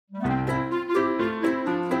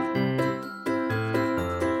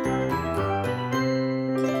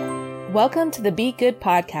Welcome to the Be Good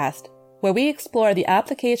podcast, where we explore the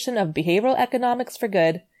application of behavioral economics for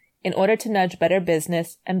good in order to nudge better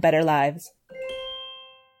business and better lives.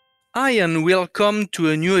 Hi and welcome to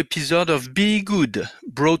a new episode of Be Good,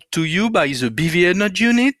 brought to you by the BVA Nudge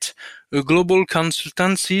Unit, a global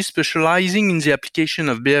consultancy specializing in the application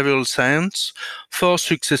of behavioral science for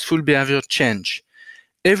successful behavior change.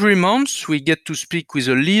 Every month, we get to speak with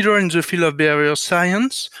a leader in the field of behavioral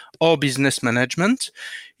science or business management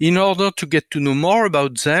in order to get to know more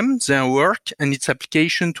about them, their work, and its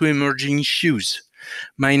application to emerging issues.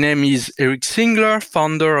 My name is Eric Singler,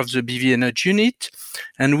 founder of the BVA Nudge Unit,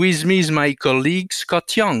 and with me is my colleague,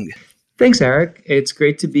 Scott Young. Thanks, Eric. It's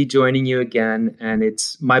great to be joining you again, and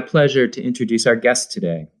it's my pleasure to introduce our guest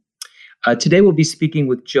today. Today, we'll be speaking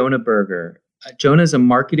with Jonah Berger. Jonah is a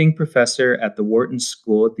marketing professor at the Wharton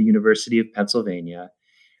School at the University of Pennsylvania,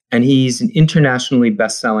 and he's an internationally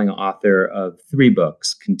best-selling author of 3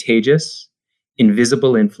 books, Contagious,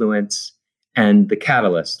 Invisible Influence, and The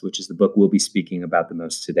Catalyst, which is the book we'll be speaking about the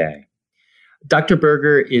most today. Dr.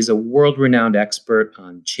 Berger is a world-renowned expert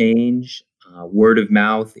on change, word of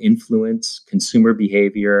mouth, influence, consumer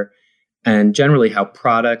behavior, and generally how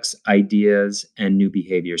products, ideas, and new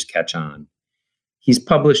behaviors catch on. He's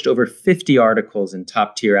published over 50 articles in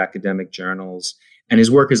top-tier academic journals, and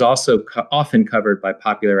his work is also often covered by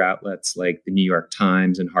popular outlets like the New York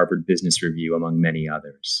Times and Harvard Business Review, among many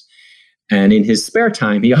others. And in his spare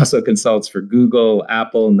time, he also consults for Google,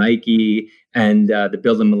 Apple, Nike, and the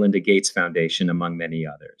Bill and Melinda Gates Foundation, among many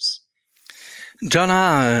others.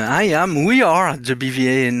 Jonah, we are at the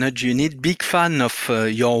BVA Nudge Unit big fan of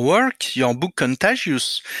your work. Your book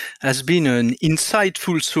Contagious has been an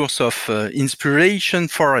insightful source of inspiration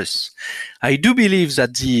for us. I do believe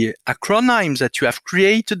that the acronym that you have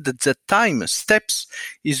created at that time, STEPS,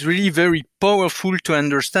 is really very powerful to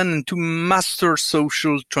understand and to master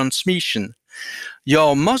social transmission.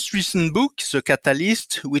 Your most recent book, The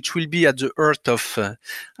Catalyst, which will be at the heart of,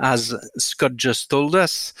 as Scott just told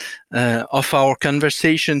us, of our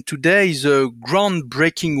conversation today, is a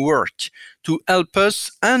groundbreaking work to help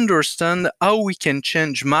us understand how we can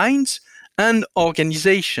change minds and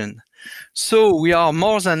organization. So we are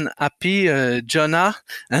more than happy, Jonah,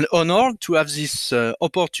 and honored to have this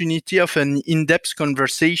opportunity of an in-depth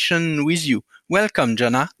conversation with you. Welcome,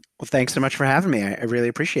 Jonah. Well, thanks so much for having me. I really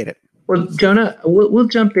appreciate it. Well, Jonah, we'll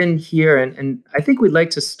jump in here, and I think we'd like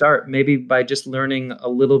to start maybe by just learning a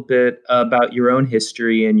little bit about your own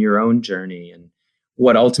history and your own journey and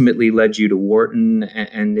what ultimately led you to Wharton,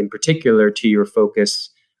 and in particular to your focus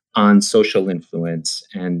on social influence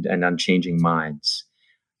and on changing minds.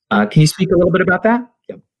 Can you speak a little bit about that?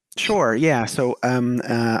 Yep. Sure. Yeah. So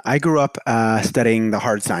I grew up studying the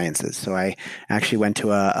hard sciences. So I actually went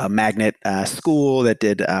to a magnet school that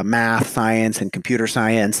did math, science, and computer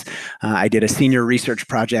science. I did a senior research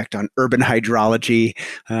project on urban hydrology,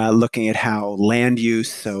 looking at how land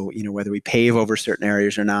use, so whether we pave over certain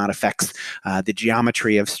areas or not, affects the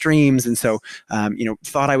geometry of streams. And so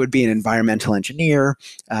thought I would be an environmental engineer.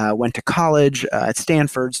 Went to college at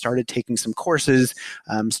Stanford, started taking some courses,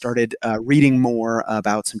 started reading more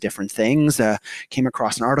about some different things. Came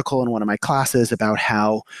across an article in one of my classes about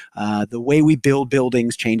how the way we build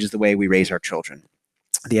buildings changes the way we raise our children.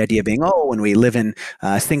 The idea being, when we live in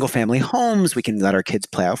single-family homes, we can let our kids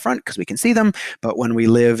play out front because we can see them. But when we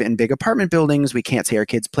live in big apartment buildings, we can't see our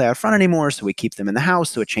kids play out front anymore, so we keep them in the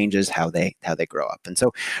house. So it changes how they grow up. And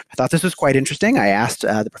so I thought this was quite interesting. I asked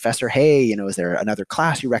the professor, "Hey, is there another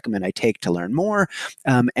class you recommend I take to learn more?"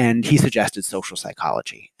 And he suggested social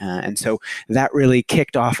psychology. And so that really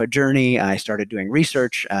kicked off a journey. I started doing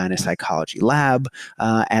research in a psychology lab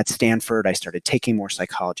at Stanford. I started taking more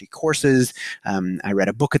psychology courses. I read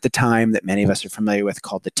a book at the time that many of us are familiar with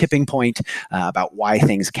called The Tipping Point, about why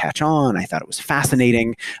things catch on. I thought it was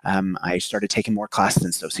fascinating. I started taking more classes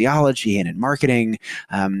in sociology and in marketing.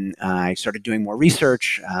 I started doing more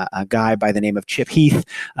research. A guy by the name of Chip Heath,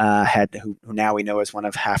 who now we know as one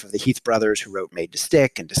of half of the Heath brothers, who wrote Made to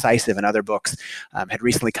Stick and Decisive and other books, had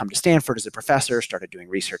recently come to Stanford as a professor, started doing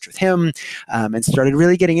research with him, and started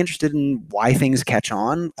really getting interested in why things catch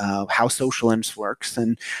on, how social influence works,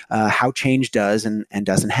 and how change does and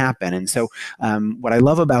doesn't happen. And so what I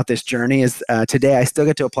love about this journey is today I still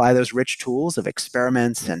get to apply those rich tools of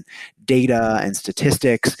experiments and data and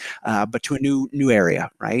statistics, but to a new area,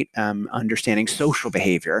 right? Understanding social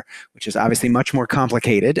behavior, which is obviously much more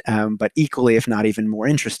complicated, but equally, if not even more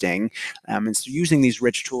interesting. And so using these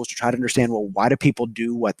rich tools to try to understand, well, why do people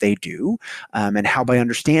do what they do? And how by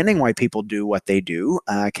understanding why people do what they do,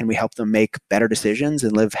 can we help them make better decisions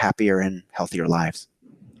and live happier and healthier lives?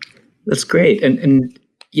 That's great. And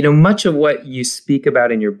much of what you speak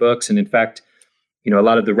about in your books, and in fact, a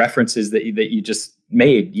lot of the references that you just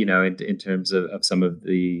made, in terms of some of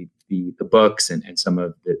the books and some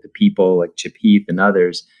of the people like Chip Heath and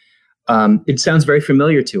others, it sounds very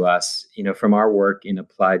familiar to us, from our work in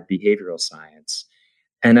applied behavioral science.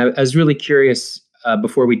 And I was really curious,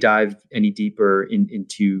 before we dive any deeper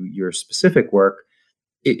into your specific work,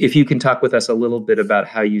 if you can talk with us a little bit about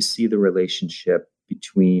how you see the relationship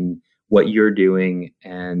between what you're doing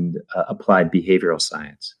and applied behavioral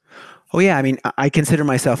science. Oh, yeah. I mean, I consider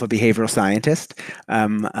myself a behavioral scientist.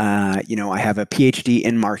 I have a PhD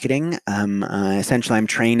in marketing. Essentially, I'm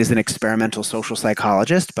trained as an experimental social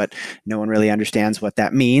psychologist, but no one really understands what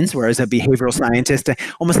that means. Whereas a behavioral scientist,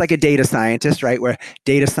 almost like a data scientist, right? Where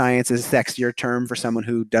data science is a sexier term for someone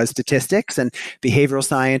who does statistics, and behavioral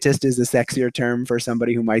scientist is a sexier term for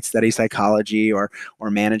somebody who might study psychology or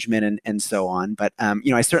management and so on. But,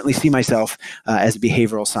 I certainly see myself as a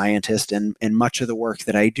behavioral scientist, and much of the work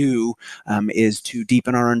that I do is to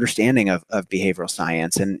deepen our understanding of behavioral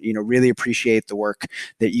science, and really appreciate the work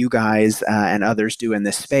that you guys and others do in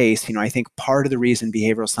this space. I think part of the reason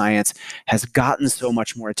behavioral science has gotten so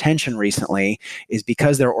much more attention recently is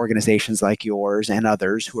because there are organizations like yours and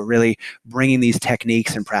others who are really bringing these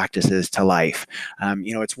techniques and practices to life.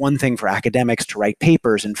 It's one thing for academics to write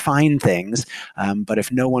papers and find things, but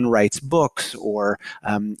if no one writes books or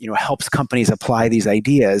helps companies apply these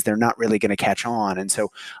ideas, they're not really going to catch on. And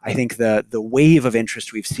so I think the wave of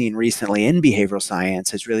interest we've seen recently in behavioral science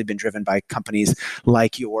has really been driven by companies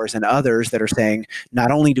like yours and others that are saying, not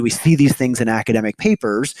only do we see these things in academic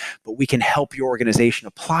papers, but we can help your organization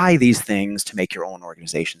apply these things to make your own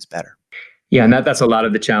organizations better. Yeah, and that's a lot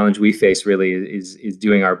of the challenge we face, really, is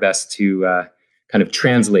doing our best to kind of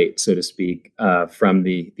translate, so to speak, from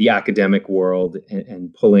the academic world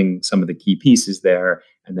and pulling some of the key pieces there,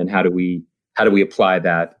 and then how do we apply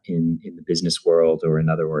that in the business world or in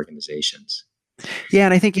other organizations? Yeah,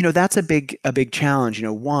 and I think that's a big challenge.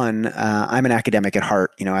 One, I'm an academic at heart.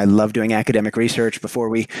 I love doing academic research. Before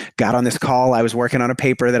we got on this call, I was working on a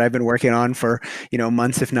paper that I've been working on for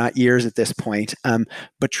months, if not years, at this point.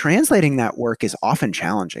 But translating that work is often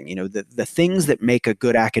challenging. The things that make a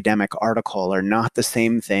good academic article are not the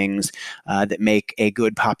same things that make a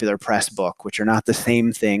good popular press book, which are not the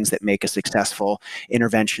same things that make a successful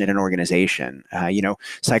intervention in an organization.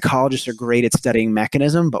 Psychologists are great at studying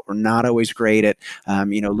mechanism, but we're not always great at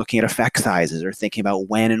looking at effect sizes or thinking about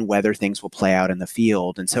when and whether things will play out in the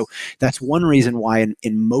field. And so that's one reason why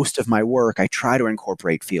in most of my work, I try to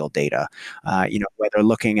incorporate field data, whether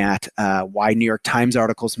looking at why New York Times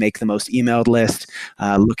articles make the most emailed list,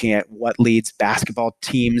 looking at what leads basketball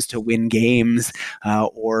teams to win games,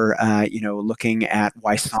 or looking at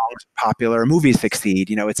why songs are popular or movies succeed.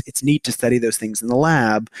 It's neat to study those things in the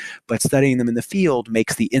lab, but studying them in the field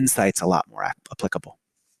makes the insights a lot more applicable.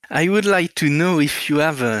 I would like to know if you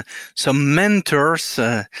have some mentors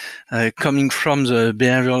coming from the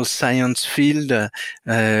behavioral science field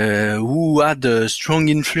who had a strong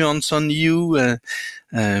influence on you,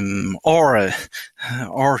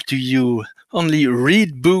 or do you only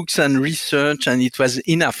read books and research and it was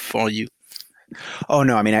enough for you? Oh,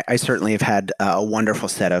 no. I mean, I certainly have had a wonderful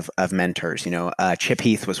set of mentors. Chip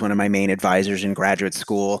Heath was one of my main advisors in graduate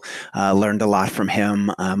school. Learned a lot from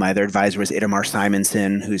him. My other advisor was Itamar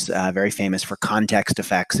Simonson, who's very famous for context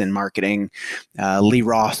effects in marketing. Lee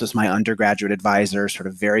Ross was my undergraduate advisor, sort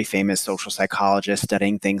of very famous social psychologist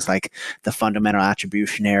studying things like the fundamental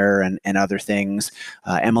attribution error and other things.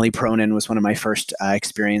 Emily Pronin was one of my first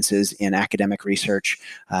experiences in academic research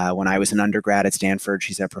when I was an undergrad at Stanford.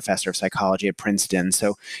 She's a professor of psychology at Princeton.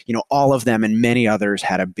 So, all of them and many others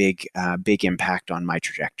had a big impact on my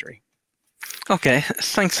trajectory. Okay,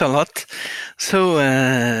 thanks a lot. So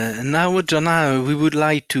now, Jonah, we would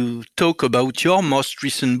like to talk about your most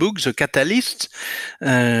recent book, The Catalyst,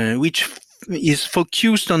 which is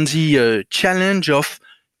focused on the challenge of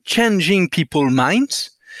changing people's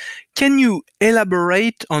minds. Can you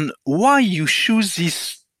elaborate on why you choose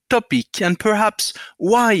this topic and perhaps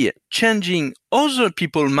why changing other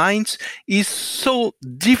people's minds is so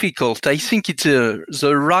difficult? I think it's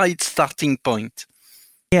the right starting point.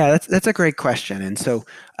 Yeah, that's a great question. And so,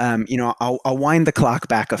 I'll wind the clock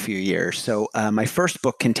back a few years. So my first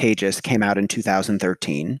book, Contagious, came out in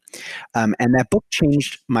 2013. And that book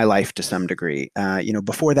changed my life to some degree.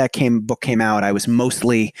 Before that book came out, I was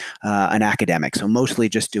mostly an academic. So mostly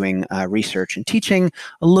just doing research and teaching,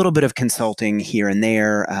 a little bit of consulting here and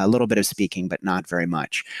there, a little bit of speaking, but not very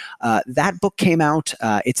much. That book came out.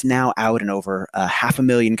 It's now out in over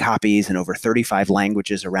 500,000 copies in over 35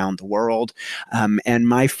 languages around the world. And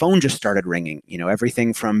my phone just started ringing,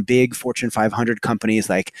 everything from from big Fortune 500 companies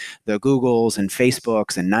like the Googles and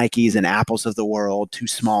Facebooks and Nikes and Apples of the world to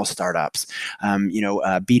small startups,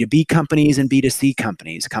 B2B companies and B2C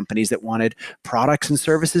companies, companies that wanted products and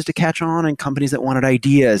services to catch on and companies that wanted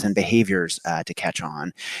ideas and behaviors to catch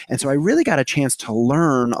on. And so I really got a chance to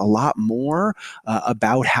learn a lot more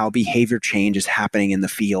about how behavior change is happening in the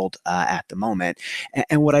field at the moment.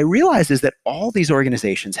 And what I realized is that all these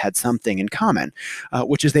organizations had something in common,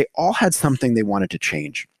 which is they all had something they wanted to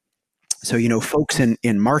change. So, folks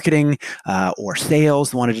in marketing or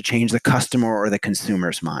sales wanted to change the customer or the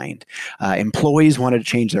consumer's mind. Employees wanted to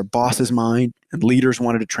change their boss's mind, and leaders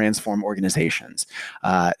wanted to transform organizations.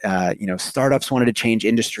 Startups wanted to change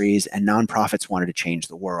industries, and nonprofits wanted to change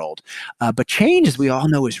the world. But change, as we all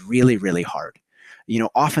know, is really, really hard.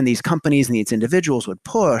 Often these companies and these individuals would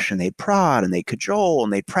push and they'd prod and they'd cajole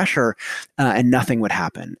and they'd pressure and nothing would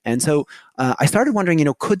happen. And so I started wondering,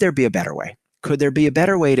 could there be a better way? Could there be a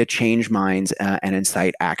better way to change minds and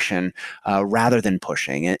incite action rather than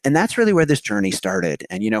pushing? And that's really where this journey started.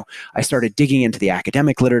 And, I started digging into the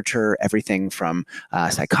academic literature, everything from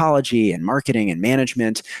psychology and marketing and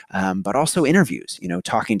management, but also interviews,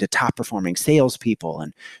 talking to top performing salespeople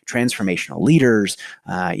and transformational leaders,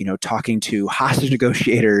 talking to hostage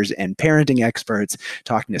negotiators and parenting experts,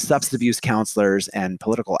 talking to substance abuse counselors and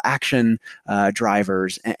political action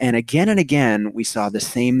drivers. And again, we saw the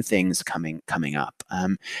same things coming up.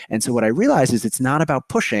 And so what I realized is it's not about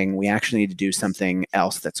pushing. We actually need to do something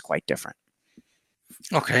else that's quite different.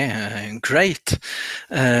 Okay, great.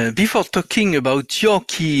 Before talking about your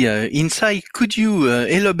key insight, could you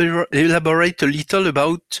elaborate a little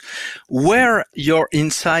about where your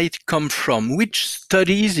insight come from? Which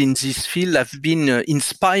studies in this field have been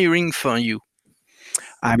inspiring for you?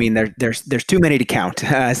 I mean, there's too many to count.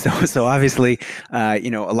 So obviously, a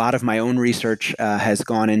lot of my own research has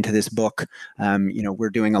gone into this book.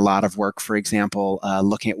 We're doing a lot of work, for example,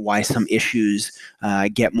 looking at why some issues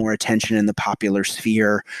get more attention in the popular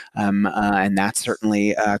sphere, and that's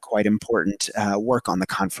certainly quite important. Work on the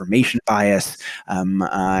confirmation bias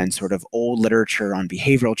and sort of old literature on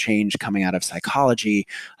behavioral change coming out of psychology.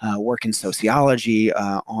 Work in sociology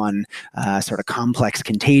on sort of complex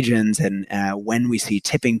contagions and when we see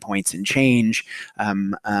tipping points in change,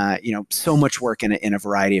 so much work in a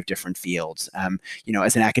variety of different fields.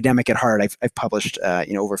 As an academic at heart, I've published,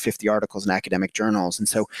 over 50 articles in academic journals. And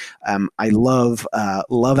so I love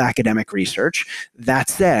academic research. That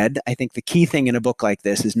said, I think the key thing in a book like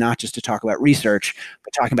this is not just to talk about research,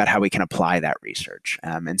 but talking about how we can apply that research.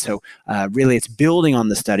 And so really it's building on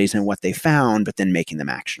the studies and what they found, but then making them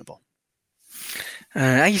actionable.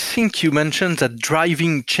 I think you mentioned that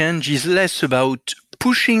driving change is less about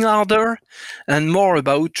pushing harder and more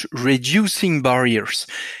about reducing barriers.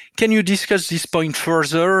 Can you discuss this point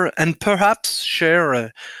further and perhaps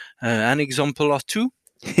share an example or two?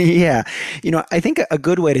 Yeah. I think a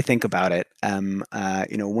good way to think about it,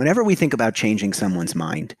 whenever we think about changing someone's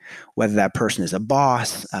mind, whether that person is a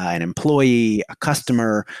boss, an employee, a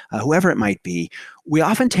customer, whoever it might be, we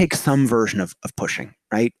often take some version of pushing,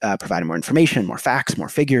 right? Providing more information, more facts, more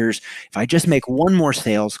figures. If I just make one more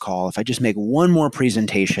sales call, if I just make one more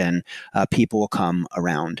presentation, people will come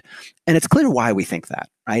around. And it's clear why we think that,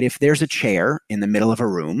 right? If there's a chair in the middle of a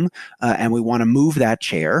room and we want to move that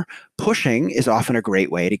chair, pushing is often a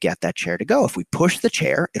great way to get that chair to go. If we push the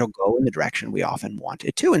chair, it'll go in the direction we often want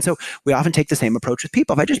it to. And so we often take the same approach with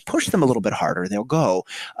people. If I just push them a little bit harder, they'll go.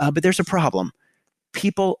 But there's a problem.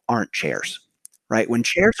 People aren't chairs. Right? When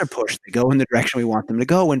chairs are pushed, they go in the direction we want them to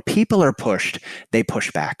go. When people are pushed, they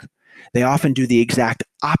push back. They often do the exact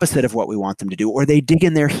opposite of what we want them to do, or they dig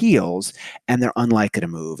in their heels and they're unlikely to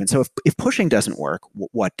move. And so if pushing doesn't work,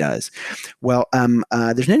 what does? Well,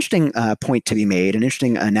 there's an interesting point to be made, an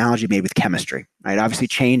interesting analogy made with chemistry, right? Obviously,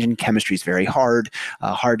 change in chemistry is very hard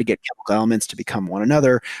to get chemical elements to become one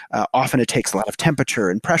another. Often it takes a lot of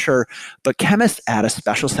temperature and pressure, but chemists add a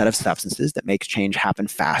special set of substances that makes change happen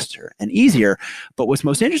faster and easier. But what's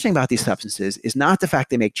most interesting about these substances is not the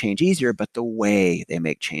fact they make change easier, but the way they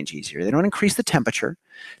make change easier. They don't increase the temperature,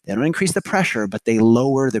 they don't increase the pressure, but they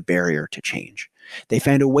lower the barrier to change. They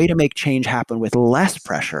found a way to make change happen with less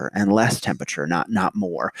pressure and less temperature, not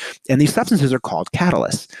more. And these substances are called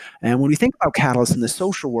catalysts. And when we think about catalysts in the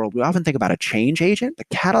social world, we often think about a change agent, but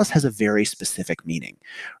catalyst has a very specific meaning,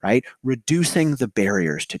 right? Reducing the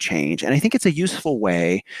barriers to change. And I think it's a useful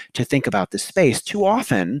way to think about this space. Too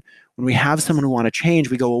often, when we have someone who want to change,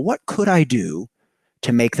 we go, well, what could I do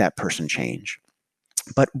to make that person change?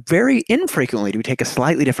 But very infrequently do we take a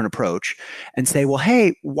slightly different approach and say, well,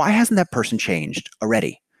 hey, why hasn't that person changed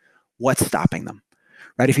already? What's stopping them?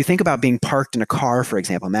 right? If you think about being parked in a car, for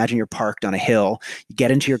example, imagine you're parked on a hill, you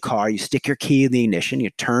get into your car, you stick your key in the ignition, you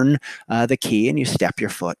turn the key and you step your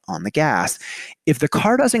foot on the gas. If the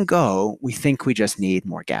car doesn't go, we think we just need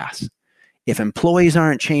more gas. If employees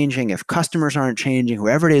aren't changing, if customers aren't changing,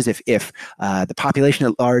 whoever it is, if the population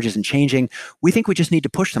at large isn't changing, we think we just need to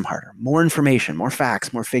push them harder. More information, more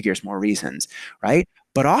facts, more figures, more reasons, right?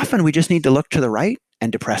 But often we just need to look to the right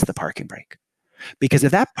and depress the parking brake. Because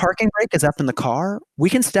if that parking brake is up in the car, we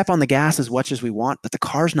can step on the gas as much as we want, but the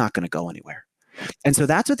car's not going to go anywhere. And so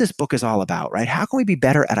that's what this book is all about, right? How can we be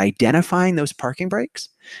better at identifying those parking brakes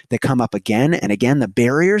that come up again and again, the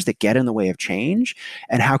barriers that get in the way of change,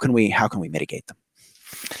 and how can we mitigate them?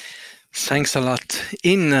 Thanks a lot.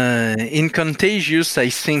 In Contagious, I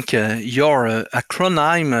think your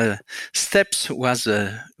acronym STEPS was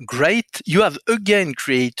great. You have again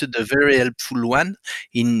created a very helpful one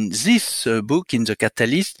in this book, in The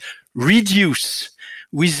Catalyst, Reduce,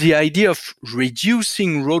 with the idea of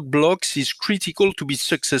reducing roadblocks is critical to be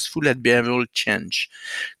successful at behavioral change.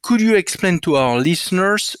 Could you explain to our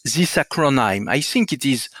listeners this acronym? I think it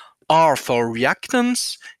is R for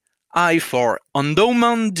reactance, I for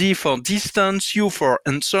endowment, D for distance, U for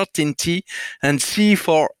uncertainty, and C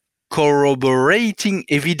for corroborating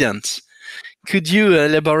evidence. Could you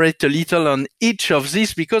elaborate a little on each of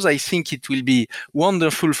these? Because I think it will be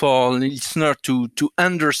wonderful for our listener to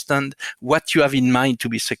understand what you have in mind to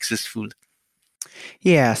be successful.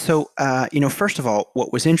 Yeah. So, first of all,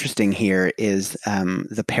 what was interesting here is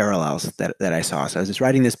the parallels that I saw. So as I was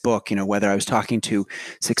writing this book, whether I was talking to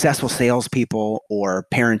successful salespeople or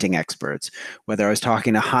parenting experts, whether I was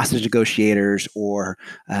talking to hostage negotiators or,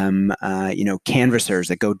 canvassers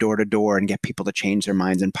that go door to door and get people to change their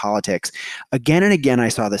minds in politics, again and again, I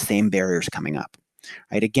saw the same barriers coming up.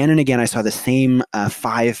 Right. Again and again, I saw the same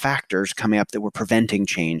 5 factors coming up that were preventing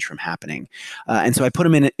change from happening. And so I put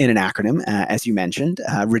them in an acronym, as you mentioned,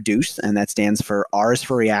 REDUCE, and that stands for R is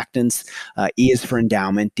for reactance, E is for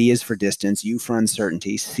endowment, D is for distance, U for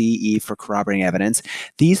uncertainty, CE for corroborating evidence.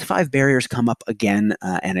 These 5 barriers come up again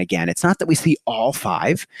and again. It's not that we see all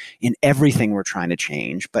 5 in everything we're trying to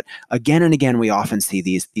change, but again and again, we often see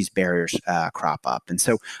these barriers crop up. And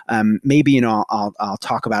so maybe, I'll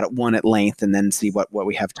talk about it one at length and then see what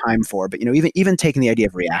we have time for. But, even taking the idea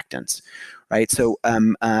of reactance, right? So,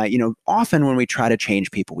 often when we try to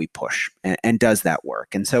change people, we push, and does that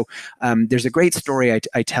work? And so there's a great story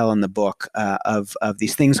I tell in the book of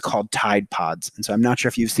these things called Tide Pods. And so I'm not sure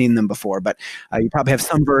if you've seen them before, but you probably have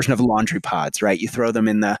some version of laundry pods, right? You throw them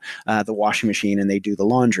in the washing machine and they do the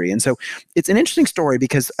laundry. And so it's an interesting story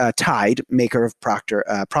because Tide, maker of Procter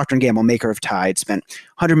 & Gamble, maker of Tide, spent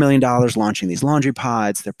 $100 million launching these laundry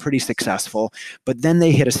pods. They're pretty successful, but then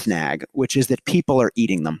they hit a snag, which is that people are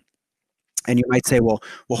eating them. And you might say, well,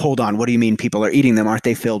 hold on. What do you mean people are eating them? Aren't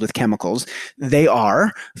they filled with chemicals? They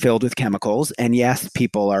are filled with chemicals. And yes,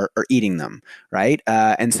 people are eating them, right?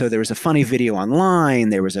 And so there was a funny video online.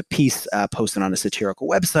 There was a piece posted on a satirical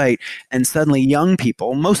website. And suddenly young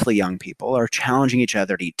people, mostly young people, are challenging each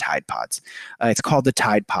other to eat Tide Pods. It's called the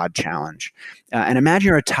Tide Pod Challenge. And imagine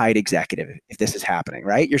you're a Tide executive if this is happening,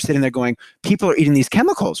 right? You're sitting there going, people are eating these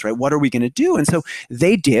chemicals, right? What are we going to do? And so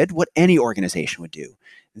they did what any organization would do.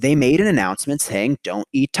 They made an announcement saying, don't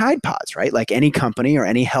eat Tide Pods, right? Like any company or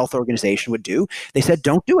any health organization would do. They said,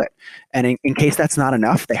 don't do it. And in case that's not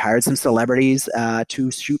enough, they hired some celebrities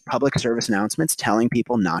to shoot public service announcements telling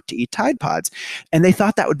people not to eat Tide Pods. And they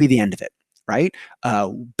thought that would be the end of it. Right?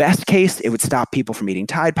 Best case, it would stop people from eating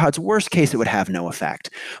Tide Pods. Worst case, it would have no effect.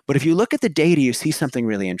 But if you look at the data, you see something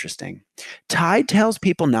really interesting. Tide tells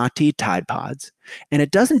people not to eat Tide Pods, and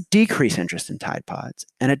it doesn't decrease interest in Tide Pods,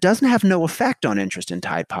 and it doesn't have no effect on interest in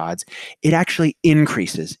Tide Pods. It actually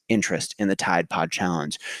increases interest in the Tide Pod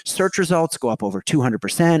Challenge. Search results go up over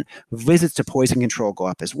 200%. Visits to poison control go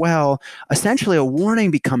up as well. Essentially, a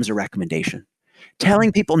warning becomes a recommendation.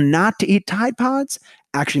 Telling people not to eat Tide Pods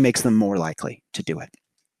actually makes them more likely to do it.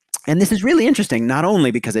 And this is really interesting, not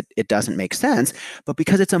only because it doesn't make sense, but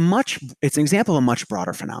because it's an example of a much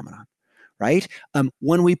broader phenomenon, right?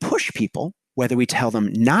 When we push people, whether we tell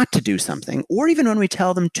them not to do something, or even when we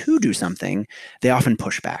tell them to do something, they often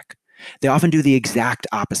push back. They often do the exact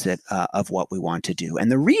opposite of what we want to do.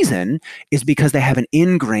 And the reason is because they have an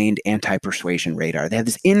ingrained anti-persuasion radar. They have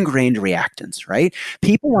this ingrained reactance, right?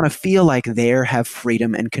 People want to feel like they have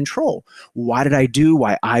freedom and control. Why did I do?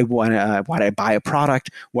 Why did I buy a product?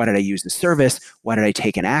 Why did I use the service? Why did I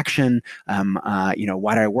take an action? Why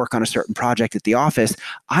did I work on a certain project at the office?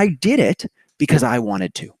 I did it because I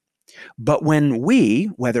wanted to. But when we,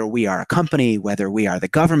 whether we are a company, whether we are the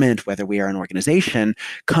government, whether we are an organization,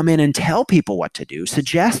 come in and tell people what to do,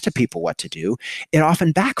 suggest to people what to do, it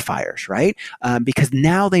often backfires, right? Because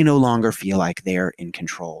now they no longer feel like they're in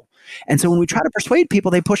control. And so when we try to persuade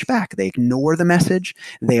people, they push back. They ignore the message,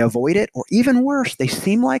 they avoid it, or even worse, they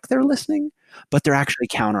seem like they're listening, but they're actually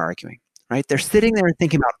counter-arguing. Right? They're sitting there and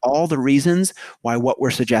thinking about all the reasons why what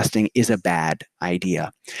we're suggesting is a bad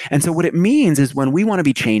idea. And so what it means is when we want to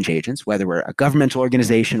be change agents, whether we're a governmental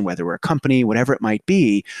organization, whether we're a company, whatever it might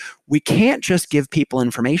be, we can't just give people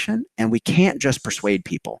information and we can't just persuade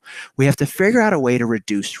people. We have to figure out a way to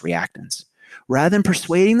reduce reactance. Rather than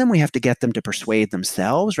persuading them, we have to get them to persuade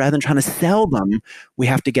themselves. Rather than trying to sell them, we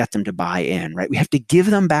have to get them to buy in, right? We have to give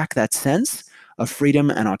them back that sense of freedom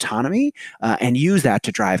and autonomy and use that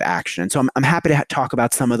to drive action. And so I'm happy to talk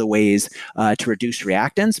about some of the ways to reduce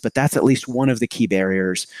reactance, but that's at least one of the key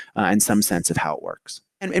barriers in some sense of how it works.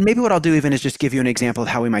 And maybe what I'll do even is just give you an example of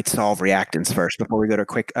how we might solve reactance first before we go to a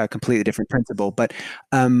quick, completely different principle. But,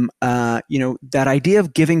 that idea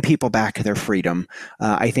of giving people back their freedom,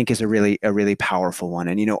 I think is a really powerful one.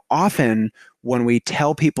 And, often when we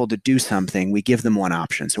tell people to do something, we give them one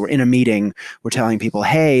option. So we're in a meeting, we're telling people,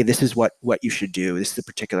 hey, this is what you should do. This is a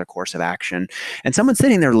particular course of action. And someone's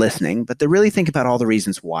sitting there listening, but they're really thinking about all the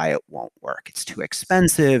reasons why it won't work. It's too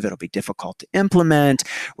expensive. It'll be difficult to implement.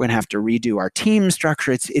 We're going to have to redo our team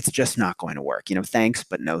structure. It's just not going to work. Thanks,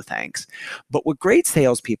 but no thanks. But what great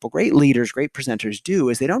salespeople, great leaders, great presenters do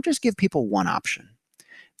is they don't just give people one option.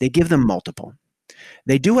 They give them multiple.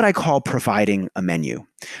 They do what I call providing a menu,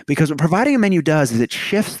 because what providing a menu does is it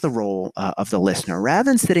shifts the role of the listener.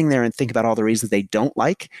 Rather than sitting there and think about all the reasons they don't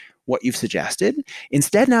like what you've suggested,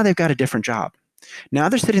 instead now they've got a different job. Now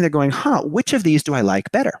they're sitting there going, which of these do I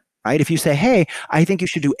like better? Right? If you say, hey, I think you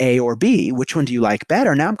should do A or B, which one do you like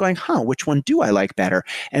better? Now I'm going, which one do I like better?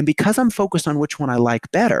 And because I'm focused on which one I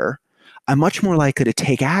like better, I'm much more likely to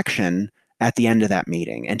take action at the end of that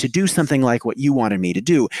meeting and to do something like what you wanted me to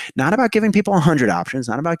do. Not about giving people 100 options,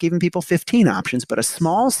 not about giving people 15 options, but a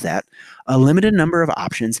small set, a limited number of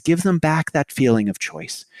options, gives them back that feeling of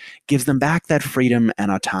choice, gives them back that freedom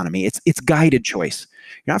and autonomy. It's guided choice.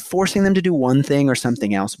 You're not forcing them to do one thing or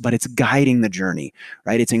something else, but it's guiding the journey,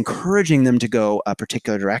 right? It's encouraging them to go a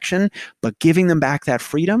particular direction, but giving them back that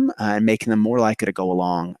freedom and making them more likely to go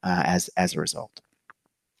along as a result.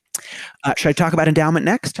 Should I talk about endowment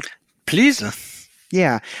next? Please.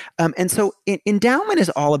 Yeah. And so endowment is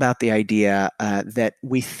all about the idea that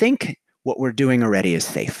we think what we're doing already is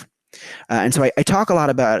safe. And so I talk a lot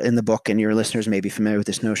about in the book, and your listeners may be familiar with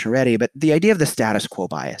this notion already, but the idea of the status quo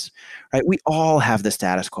bias, right? We all have the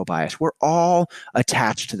status quo bias. We're all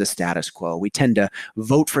attached to the status quo. We tend to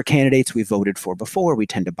vote for candidates we voted for before. We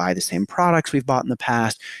tend to buy the same products we've bought in the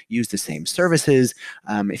past, use the same services.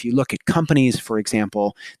 If you look at companies, for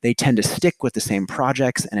example, they tend to stick with the same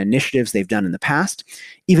projects and initiatives they've done in the past,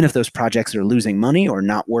 even if those projects are losing money or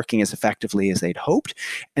not working as effectively as they'd hoped.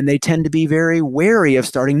 And they tend to be very wary of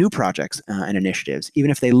starting new projects and initiatives,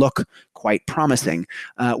 even if they look quite promising.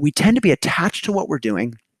 We tend to be attached to what we're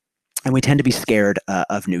doing, and we tend to be scared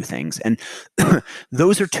of new things. And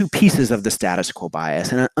those are two pieces of the status quo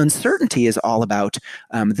bias. And uncertainty is all about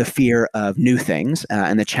the fear of new things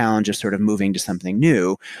and the challenge of sort of moving to something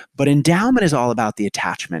new. But endowment is all about the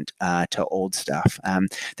attachment to old stuff.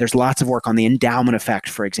 There's lots of work on the endowment effect,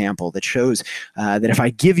 for example, that shows that if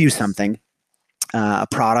I give you something, a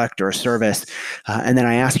product or a service, and then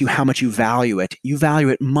I ask you how much you value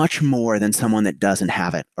it much more than someone that doesn't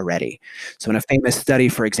have it already. So in a famous study,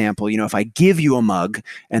 for example, if I give you a mug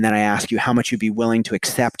and then I ask you how much you'd be willing to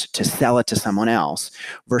accept to sell it to someone else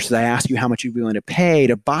versus I ask you how much you'd be willing to pay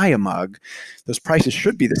to buy a mug, those prices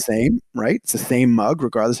should be the same, right? It's the same mug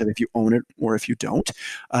regardless of if you own it or if you don't.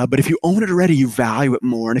 But if you own it already, you value it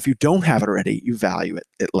more. And if you don't have it already, you value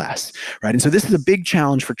it less, right? And so this is a big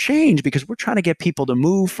challenge for change because we're trying to get people to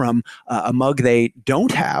move from a mug they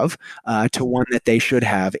don't have to one that they should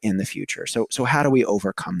have in the future. So how do we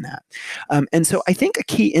overcome that? And so I think a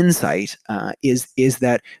key insight is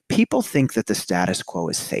that people think that the status quo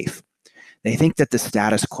is safe. They think that the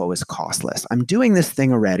status quo is costless. I'm doing this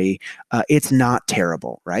thing already. It's not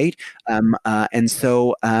terrible, right? And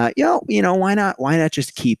so, why not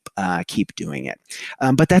just keep doing it?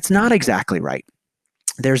 But that's not exactly right.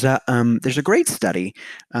 There's a great study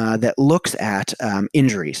that looks at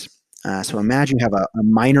injuries. So imagine you have a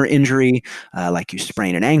minor injury, like you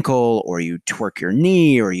sprain an ankle, or you twerk your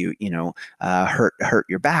knee, or you hurt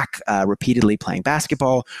your back repeatedly playing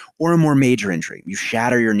basketball, or a more major injury. You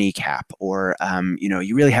shatter your kneecap, or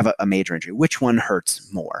you really have a major injury. Which one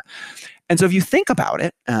hurts more? And so if you think about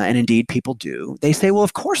it, and indeed people do, they say, well,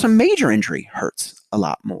 of course, a major injury hurts a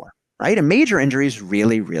lot more, right? A major injury is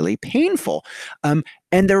really, really painful. And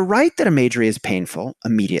they're right that a major injury is painful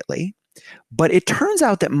immediately, but it turns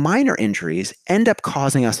out that minor injuries end up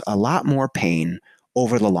causing us a lot more pain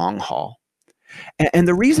over the long haul. And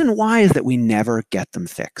the reason why is that we never get them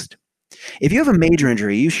fixed. If you have a major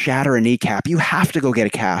injury, you shatter a kneecap, you have to go get a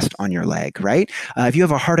cast on your leg, right? If you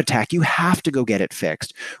have a heart attack, you have to go get it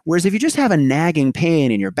fixed. Whereas if you just have a nagging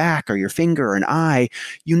pain in your back or your finger or an eye,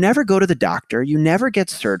 you never go to the doctor, you never get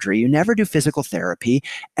surgery, you never do physical therapy.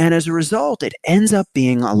 And as a result, it ends up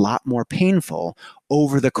being a lot more painful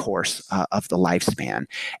over the course of the lifespan.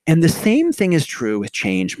 And the same thing is true with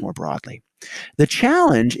change more broadly. The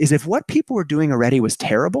challenge is if what people were doing already was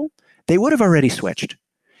terrible, they would have already switched.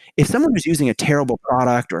 If someone was using a terrible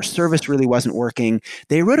product or a service really wasn't working,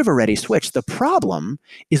 they would have already switched. The problem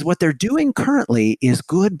is what they're doing currently is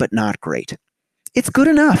good but not great. It's good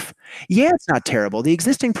enough. Yeah, it's not terrible. The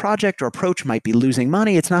existing project or approach might be losing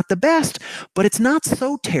money. It's not the best, but it's not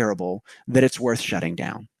so terrible that it's worth shutting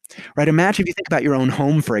down. Right? Imagine if you think about your own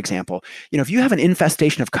home, for example. If you have an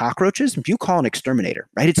infestation of cockroaches, you call an exterminator,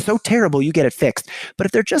 right? It's so terrible, you get it fixed. But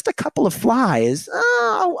if they're just a couple of flies,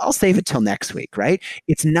 I'll save it till next week, right?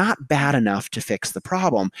 It's not bad enough to fix the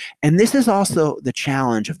problem. And this is also the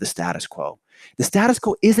challenge of the status quo. The status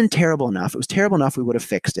quo isn't terrible enough. If it was terrible enough, we would have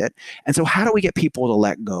fixed it. And so how do we get people to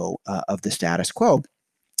let go of the status quo?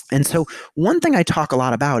 And so one thing I talk a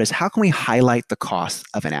lot about is how can we highlight the costs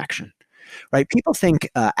of inaction? Right? People think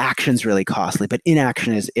action's really costly, but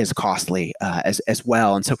inaction is costly as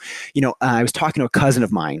well. And so, I was talking to a cousin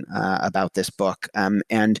of mine about this book,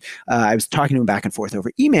 and I was talking to him back and forth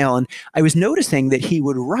over email, and I was noticing that he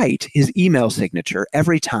would write his email signature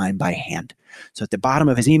every time by hand. So at the bottom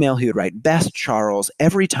of his email, he would write "Best Charles"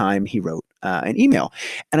 every time he wrote an email.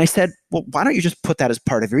 And I said, well, why don't you just put that as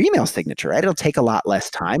part of your email signature, right? It'll take a lot less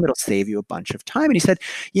time. It'll save you a bunch of time. And he said,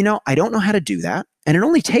 I don't know how to do that. And it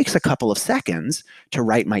only takes a couple of seconds to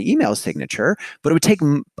write my email signature, but it would take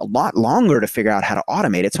a lot longer to figure out how to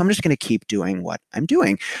automate it. So I'm just going to keep doing what I'm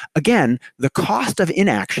doing. Again, the cost of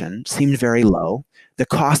inaction seemed very low. The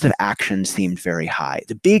cost of action seemed very high,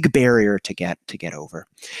 the big barrier to get over.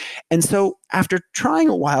 And so after trying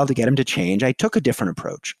a while to get him to change, I took a different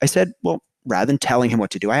approach. I said, well, rather than telling him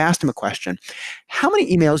what to do, I asked him a question. How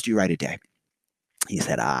many emails do you write a day? He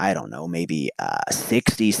said, I don't know, maybe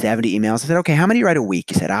 60, 70 emails. I said, okay, how many do you write a week?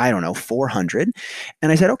 He said, I don't know, 400.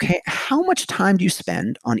 And I said, okay, how much time do you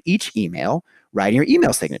spend on each email writing your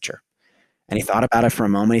email signature? And he thought about it for a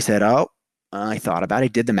moment. He said, I thought about it, he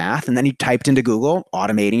did the math, and then he typed into Google,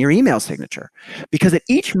 automating your email signature. Because at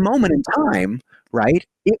each moment in time, right,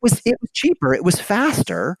 it was cheaper, it was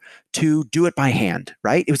faster to do it by hand,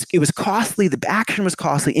 right? It was costly, the action was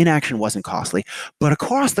costly, inaction wasn't costly. But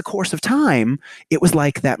across the course of time, it was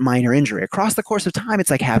like that minor injury. Across the course of time,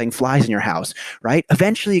 it's like having flies in your house, right?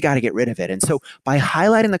 Eventually, you got to get rid of it. And so by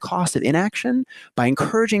highlighting the cost of inaction, by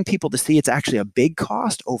encouraging people to see it's actually a big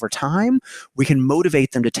cost over time, we can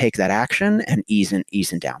motivate them to take that action and ease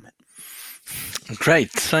endowment.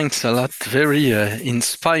 Great, thanks a lot. Very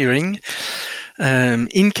inspiring.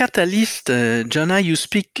 In Catalyst, Jonah, you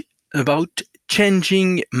speak about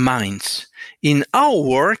changing minds. In our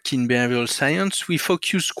work in behavioral science, we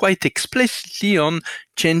focus quite explicitly on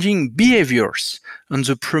changing behaviors, on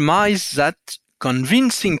the premise that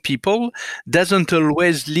convincing people doesn't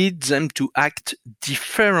always lead them to act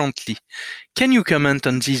differently. Can you comment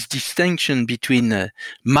on this distinction between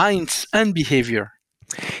minds and behavior?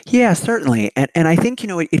 Yeah, certainly. And I think,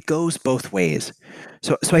 it goes both ways.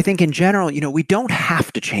 So I think in general, we don't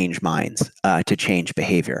have to change minds to change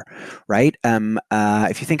behavior, right?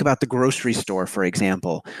 If you think about the grocery store, for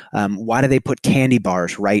example, why do they put candy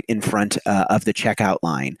bars right in front of the checkout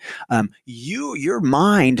line? Your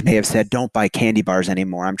mind may have said, don't buy candy bars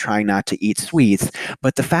anymore. I'm trying not to eat sweets.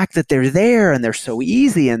 But the fact that they're there and they're so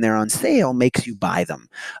easy and they're on sale makes you buy them.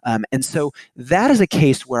 And so that is a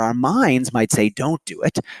case where our minds might say, don't do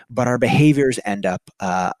it, but our behaviors end up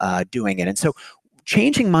doing it. And so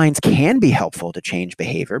changing minds can be helpful to change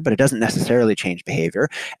behavior, but it doesn't necessarily change behavior.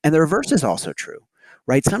 And the reverse is also true,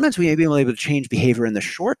 right? Sometimes we may be able to change behavior in the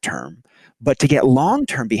short term, but to get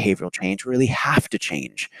long-term behavioral change, we really have to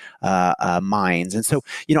change minds. And so,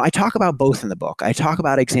 I talk about both in the book. I talk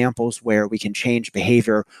about examples where we can change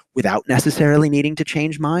behavior without necessarily needing to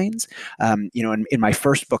change minds. In my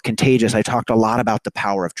first book, Contagious, I talked a lot about the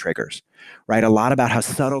power of triggers. Right, a lot about how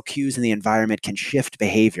subtle cues in the environment can shift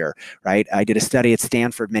behavior, right? I did a study at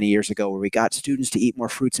Stanford many years ago where we got students to eat more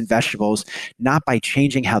fruits and vegetables, not by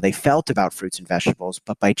changing how they felt about fruits and vegetables,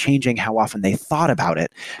 but by changing how often they thought about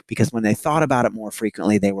it. Because when they thought about it more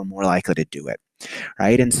frequently, they were more likely to do it.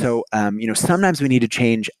 Right. And so, sometimes we need to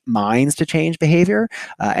change minds to change behavior,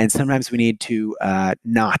 and sometimes we need to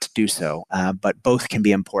not do so. But both can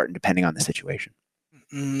be important depending on the situation.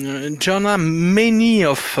 Jonah, many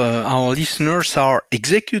of our listeners are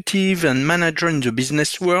executive and manager in the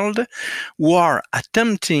business world who are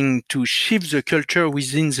attempting to shift the culture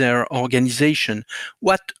within their organization.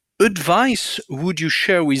 What advice would you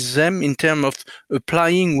share with them in terms of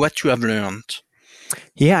applying what you have learned?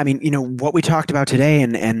 Yeah, I mean, what we talked about today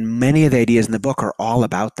and many of the ideas in the book are all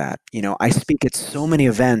about that. I speak at so many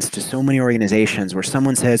events to so many organizations where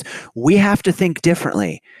someone says, we have to think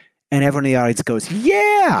differently. And everyone in the audience goes,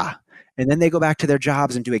 yeah. And then they go back to their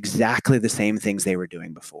jobs and do exactly the same things they were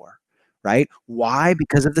doing before. Right? Why?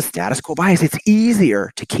 Because of the status quo bias. It's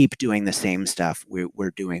easier to keep doing the same stuff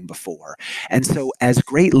we're doing before. And so as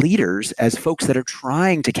great leaders, as folks that are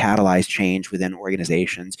trying to catalyze change within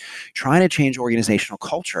organizations, trying to change organizational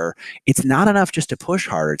culture, it's not enough just to push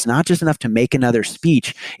harder. It's not just enough to make another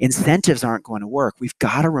speech. Incentives aren't going to work. We've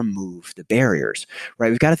got to remove the barriers,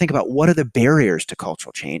 right? We've got to think about what are the barriers to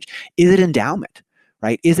cultural change. Is it endowment?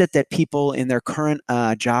 Right? Is it that people in their current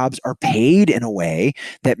jobs are paid in a way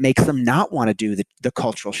that makes them not want to do the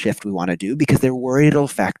cultural shift we want to do because they're worried it'll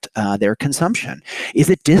affect their consumption? Is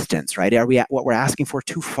it distance, right? Are we at what we're asking for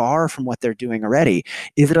too far from what they're doing already?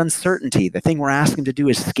 Is it uncertainty? The thing we're asking to do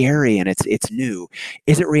is scary and it's new.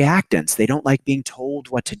 Is it reactance? They don't like being told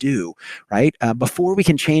what to do, right? Before we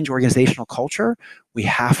can change organizational culture, we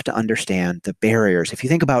have to understand the barriers. If you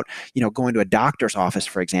think about, going to a doctor's office,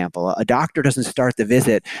 for example, a doctor doesn't start the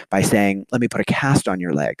visit by saying, let me put a cast on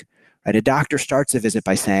your leg. Right? A doctor starts the visit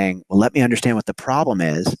by saying, well, let me understand what the problem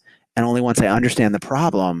is. And only once I understand the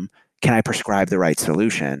problem, can I prescribe the right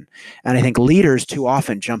solution? And I think leaders too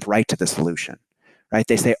often jump right to the solution, right?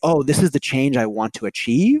 They say, oh, this is the change I want to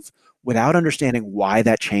achieve, without understanding why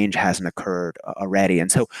that change hasn't occurred already.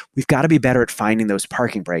 And so we've got to be better at finding those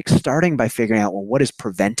parking brakes, starting by figuring out, well, what is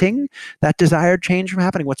preventing that desired change from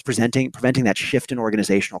happening? What's preventing that shift in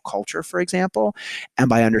organizational culture, for example? And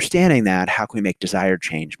by understanding that, how can we make desired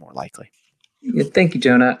change more likely? Yeah, thank you,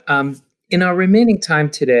 Jonah. In our remaining time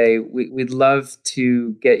today, we'd love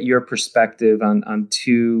to get your perspective on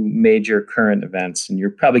two major current events, and you're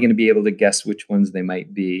probably going to be able to guess which ones they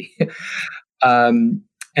might be.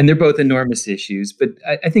 And they're both enormous issues, but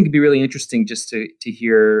I think it'd be really interesting just to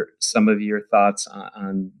hear some of your thoughts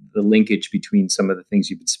on the linkage between some of the things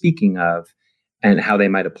you've been speaking of and how they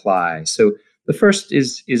might apply. So the first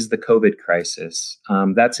is the COVID crisis.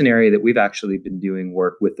 That's an area that we've actually been doing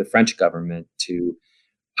work with the French government to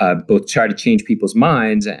both try to change people's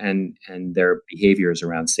minds and their behaviors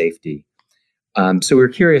around safety. So we're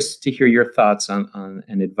curious to hear your thoughts on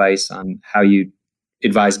and advice on how you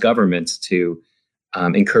advise governments to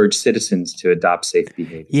encourage citizens to adopt safe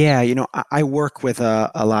behavior. Yeah, I work with a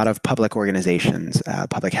lot of public organizations,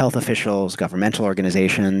 public health officials, governmental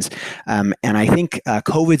organizations, and I think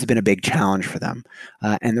COVID's been a big challenge for them.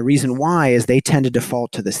 And the reason why is they tend to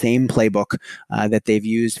default to the same playbook that they've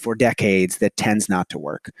used for decades that tends not to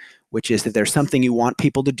work, which is if there's something you want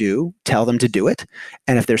people to do, tell them to do it.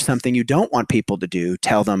 And if there's something you don't want people to do,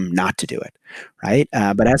 tell them not to do it, right?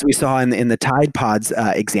 But as we saw in the Tide Pods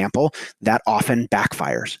example, that often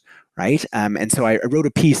backfires, right? And so I wrote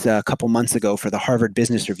a piece a couple months ago for the Harvard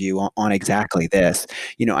Business Review on exactly this.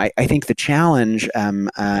 I think the challenge, and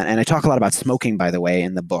I talk a lot about smoking, by the way,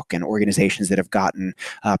 in the book, and organizations that have gotten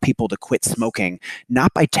people to quit smoking,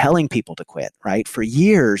 not by telling people to quit, right? For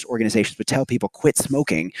years, organizations would tell people quit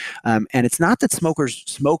smoking. And it's not that smokers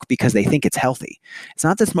smoke because they think it's healthy. It's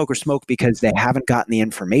not that smokers smoke because they haven't gotten the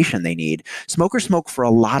information they need. Smokers smoke for a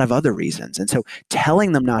lot of other reasons. And so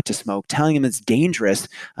telling them not to smoke, telling them it's dangerous,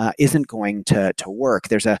 isn't going to work.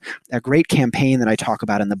 There's a great campaign that I talk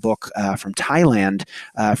about in the book from Thailand,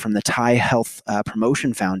 from the Thai Health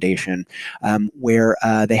Promotion Foundation, where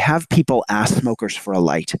they have people ask smokers for a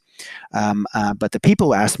light. But the people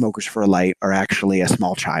who ask smokers for a light are actually a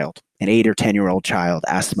small child. An 8 or 10-year-old child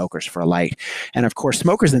asks smokers for a light. And of course,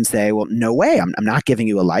 smokers then say, well, no way, I'm not giving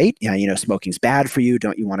you a light. Smoking's bad for you.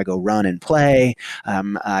 Don't you want to go run and play?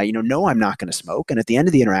 No, I'm not going to smoke. And at the end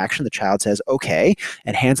of the interaction, the child says, okay,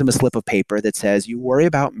 and hands them a slip of paper that says, you worry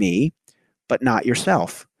about me, but not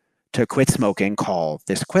yourself. To quit smoking, call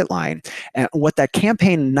this quit line. And what that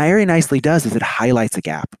campaign very nicely does is it highlights a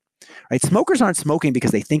gap. right? Smokers aren't smoking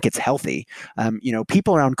because they think it's healthy.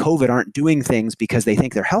 People around COVID aren't doing things because they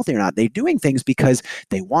think they're healthy or not. They're doing things because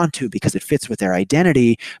they want to, because it fits with their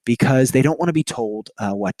identity, because they don't want to be told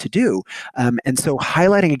what to do. And so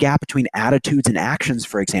highlighting a gap between attitudes and actions,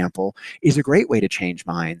 for example, is a great way to change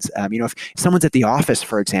minds. If someone's at the office,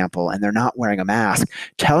 for example, and they're not wearing a mask,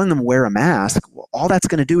 telling them wear a mask, well, all that's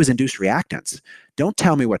going to do is induce reactance. Don't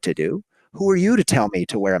tell me what to do. Who are you to tell me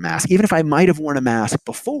to wear a mask? Even if I might have worn a mask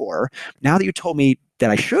before, now that you told me that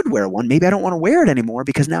I should wear one, maybe I don't want to wear it anymore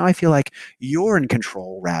because now I feel like you're in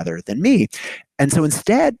control rather than me. And so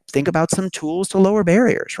instead, think about some tools to lower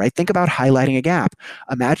barriers, right? Think about highlighting a gap.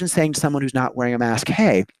 Imagine saying to someone who's not wearing a mask,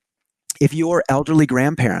 hey, if your elderly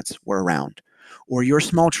grandparents were around, or your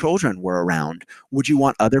small children were around, would you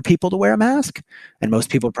want other people to wear a mask? And most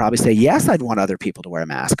people would probably say, yes, I'd want other people to wear a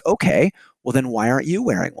mask. Okay, well then why aren't you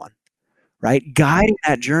wearing one? Right? Guiding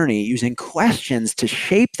that journey using questions to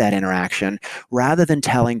shape that interaction rather than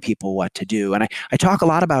telling people what to do. And I talk a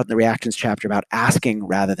lot about in the reactions chapter about asking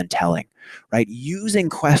rather than telling, right? Using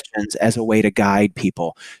questions as a way to guide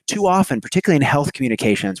people. Too often, particularly in health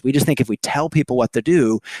communications, we just think if we tell people what to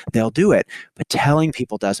do, they'll do it. But telling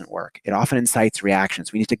people doesn't work. It often incites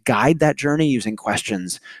reactions. We need to guide that journey using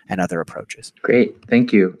questions and other approaches. Great.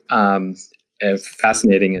 Thank you.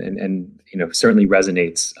 Fascinating and certainly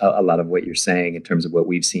resonates a lot of what you're saying in terms of what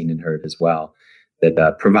we've seen and heard as well,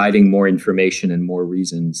 that providing more information and more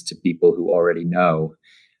reasons to people who already know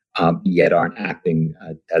yet aren't acting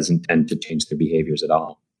doesn't tend to change their behaviors at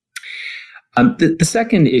all. The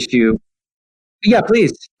second issue,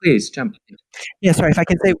 please jump in. Yeah, sorry, if I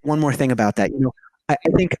can say one more thing about that. I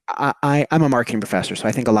think I'm a marketing professor, so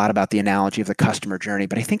I think a lot about the analogy of the customer journey,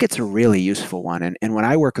 but I think it's a really useful one. And when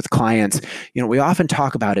I work with clients, we often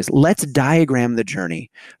talk about is let's diagram the journey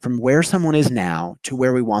from where someone is now to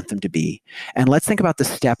where we want them to be. And let's think about the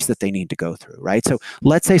steps that they need to go through, right? So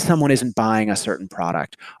let's say someone isn't buying a certain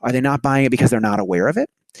product. Are they not buying it because they're not aware of it?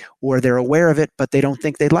 Or they're aware of it, but they don't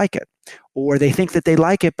think they like it. Or they think that they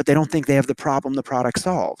like it, but they don't think they have the problem the product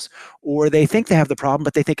solves. Or they think they have the problem,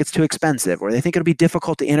 but they think it's too expensive. Or they think it'll be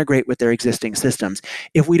difficult to integrate with their existing systems.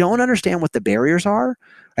 If we don't understand what the barriers are,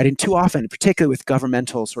 right, and too often, particularly with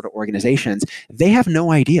governmental sort of organizations, they have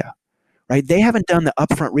no idea. Right? They haven't done the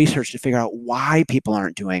upfront research to figure out why people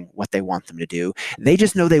aren't doing what they want them to do. They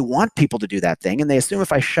just know they want people to do that thing, and they assume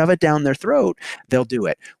if I shove it down their throat, they'll do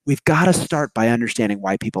it. We've got to start by understanding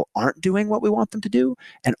why people aren't doing what we want them to do,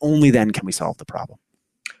 and only then can we solve the problem.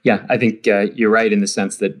 Yeah, I think you're right in the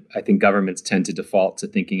sense that I think governments tend to default to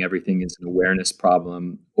thinking everything is an awareness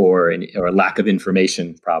problem or a lack of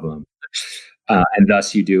information problem. And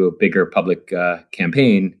thus you do a bigger public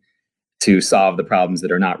campaign to solve the problems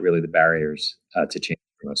that are not really the barriers to change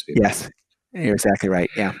for most people. Yes, you're exactly right.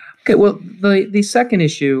 Yeah. Okay. Well, the second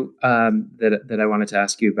issue that I wanted to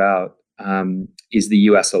ask you about is the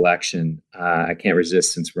U.S. election. I can't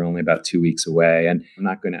resist since we're only about 2 weeks away, and I'm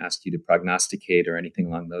not going to ask you to prognosticate or anything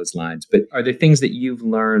along those lines. But are there things that you've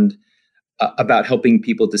learned about helping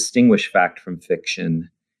people distinguish fact from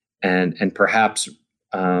fiction, and perhaps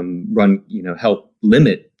help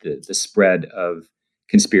limit the spread of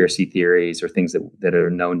conspiracy theories or things that are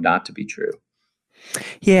known not to be true?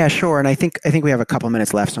 Yeah, sure. And I think we have a couple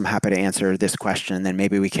minutes left, so I'm happy to answer this question, and then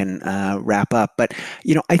maybe we can wrap up. But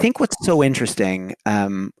I think what's so interesting,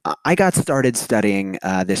 I got started studying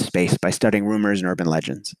this space by studying rumors and urban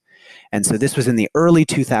legends. And so this was in the early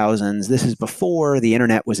 2000s. This is before the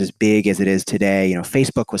internet was as big as it is today.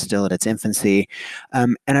 Facebook was still at its infancy.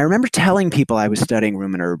 And I remember telling people I was studying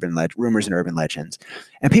rumors and urban legends,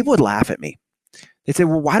 and people would laugh at me. They'd say,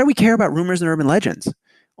 well, why do we care about rumors and urban legends?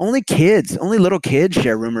 Only little kids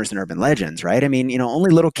share rumors and urban legends, right? I mean,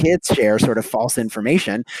 only little kids share sort of false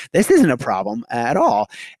information. This isn't a problem at all.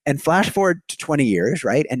 And flash forward to 20 years,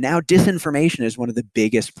 right? And now disinformation is one of the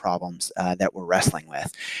biggest problems that we're wrestling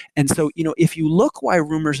with. And so, if you look why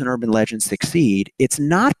rumors and urban legends succeed, it's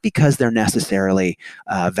not because they're necessarily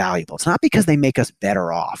valuable. It's not because they make us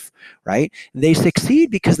better off, right? They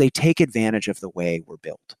succeed because they take advantage of the way we're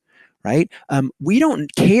built. Right? We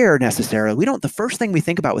don't care necessarily. The first thing we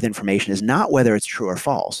think about with information is not whether it's true or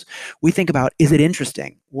false. We think about, is it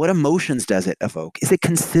interesting? What emotions does it evoke? Is it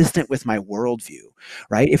consistent with my worldview?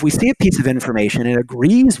 Right? If we see a piece of information and it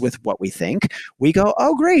agrees with what we think, we go,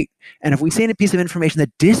 oh, great. And if we see a piece of information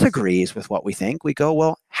that disagrees with what we think, we go,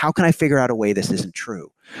 well, how can I figure out a way this isn't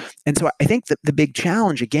true? And so I think that the big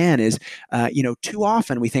challenge again is, too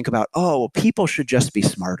often we think about, oh, well, people should just be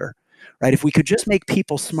smarter. right? If we could just make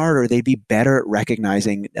people smarter, they'd be better at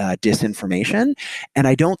recognizing disinformation. And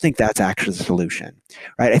I don't think that's actually the solution,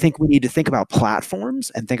 right? I think we need to think about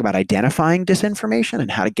platforms and think about identifying disinformation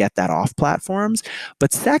and how to get that off platforms.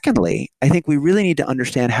 But secondly, I think we really need to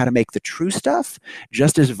understand how to make the true stuff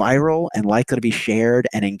just as viral and likely to be shared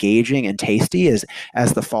and engaging and tasty as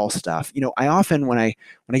the false stuff. I often, when I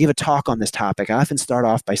give a talk on this topic, I often start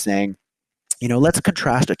off by saying, let's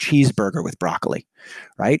contrast a cheeseburger with broccoli,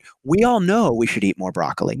 right? We all know we should eat more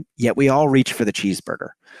broccoli, yet we all reach for the cheeseburger.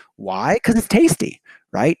 Why? Because it's tasty,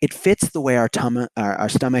 right? It fits the way our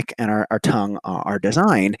stomach and our tongue are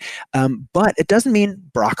designed. But it doesn't mean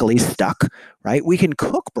broccoli's stuck, right? We can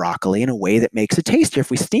cook broccoli in a way that makes it tastier.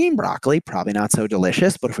 If we steam broccoli, probably not so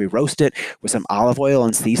delicious, but if we roast it with some olive oil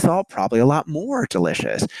and sea salt, probably a lot more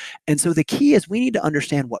delicious. And so the key is we need to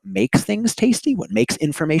understand what makes things tasty, what makes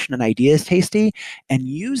information and ideas tasty, and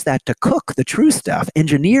use that to cook the true stuff,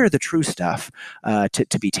 engineer the true stuff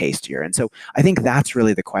to be tastier. And so I think that's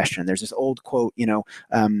really the question. There's this old quote,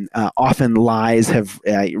 often lies have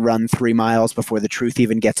run 3 miles before the truth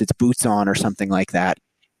even gets its boots on, or something like that.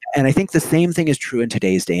 And I think the same thing is true in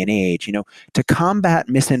today's day and age. To combat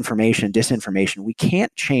misinformation, disinformation, we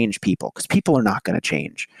can't change people because people are not going to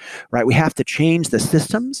change, right? We have to change the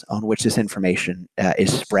systems on which this information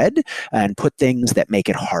is spread and put things that make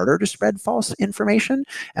it harder to spread false information.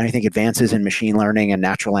 And I think advances in machine learning and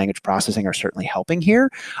natural language processing are certainly helping here.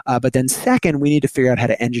 But then second, we need to figure out how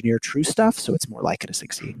to engineer true stuff so it's more likely to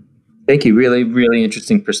succeed. Thank you. Really, really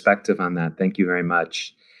interesting perspective on that. Thank you very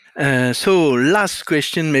much. So last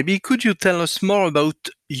question, maybe could you tell us more about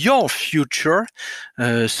your future,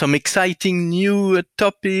 some exciting new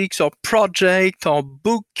topics or project or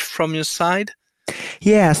book from your side?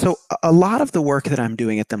 Yeah, so a lot of the work that I'm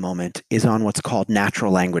doing at the moment is on what's called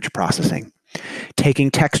natural language processing.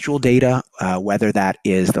 Taking textual data, whether that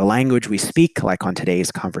is the language we speak, like on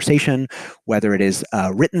today's conversation, whether it is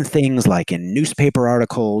written things like in newspaper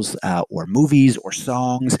articles or movies or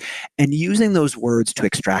songs, and using those words to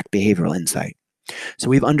extract behavioral insight. So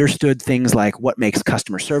we've understood things like what makes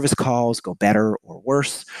customer service calls go better or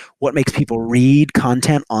worse, what makes people read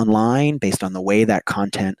content online based on the way that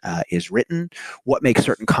content is written, what makes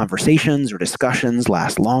certain conversations or discussions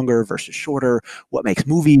last longer versus shorter, what makes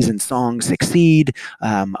movies and songs succeed,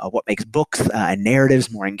 what makes books and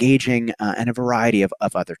narratives more engaging, and a variety of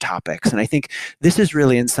other topics. And I think this is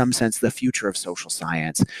really, in some sense, the future of social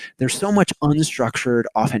science. There's so much unstructured,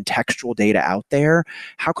 often textual data out there.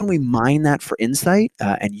 How can we mine that for insight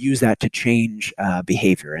and use that to change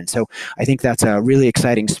behavior? And so I think that's a really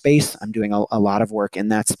exciting space. I'm doing a lot of work in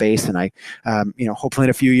that space, and I, hopefully in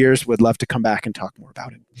a few years, would love to come back and talk more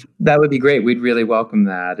about it. That would be great. We'd really welcome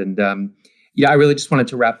that. And I really just wanted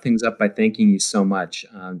to wrap things up by thanking you so much.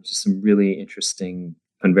 Just some really interesting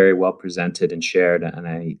and very well presented and shared, and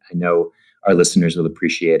I know our listeners will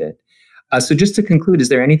appreciate it. So just to conclude, is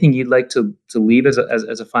there anything you'd like to leave as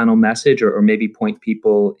a final message, or maybe point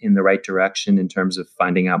people in the right direction in terms of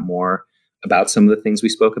finding out more about some of the things we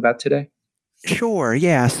spoke about today? Sure.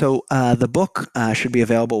 Yeah. So the book should be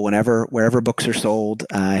available wherever books are sold.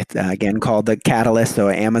 Again, called The Catalyst. So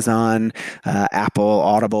Amazon, Apple,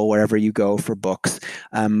 Audible, wherever you go for books.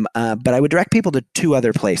 But I would direct people to 2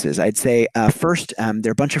 other places. I'd say first, there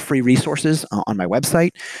are a bunch of free resources on my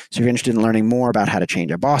website. So if you're interested in learning more about how to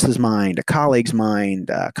change a boss's mind, a colleague's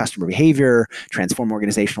mind, customer behavior, transform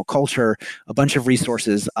organizational culture, a bunch of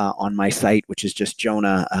resources on my site, which is just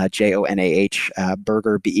Jonah, Jonah,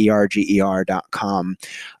 Berger, BERGER.com.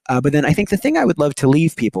 But then I think the thing I would love to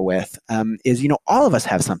leave people with is, all of us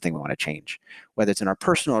have something we want to change, whether it's in our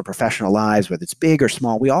personal or professional lives, whether it's big or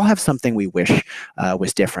small. We all have something we wish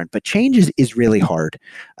was different, but change is really hard.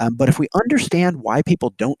 But if we understand why people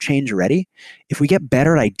don't change already, if we get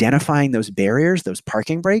better at identifying those barriers, those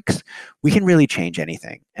parking brakes, we can really change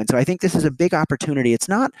anything. And so I think this is a big opportunity. It's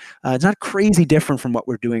not crazy different from what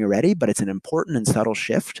we're doing already, but it's an important and subtle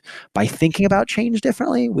shift. By thinking about change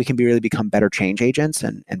differently, we can really become better change agents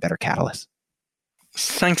and better catalysts.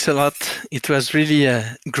 Thanks a lot. It was really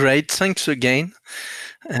great. Thanks again.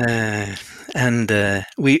 And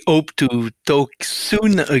we hope to talk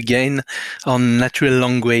soon again on natural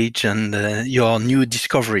language and your new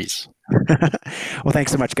discoveries. Well,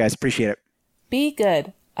 thanks so much, guys. Appreciate it. Be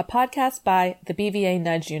Good, a podcast by the BVA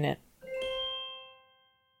Nudge Unit.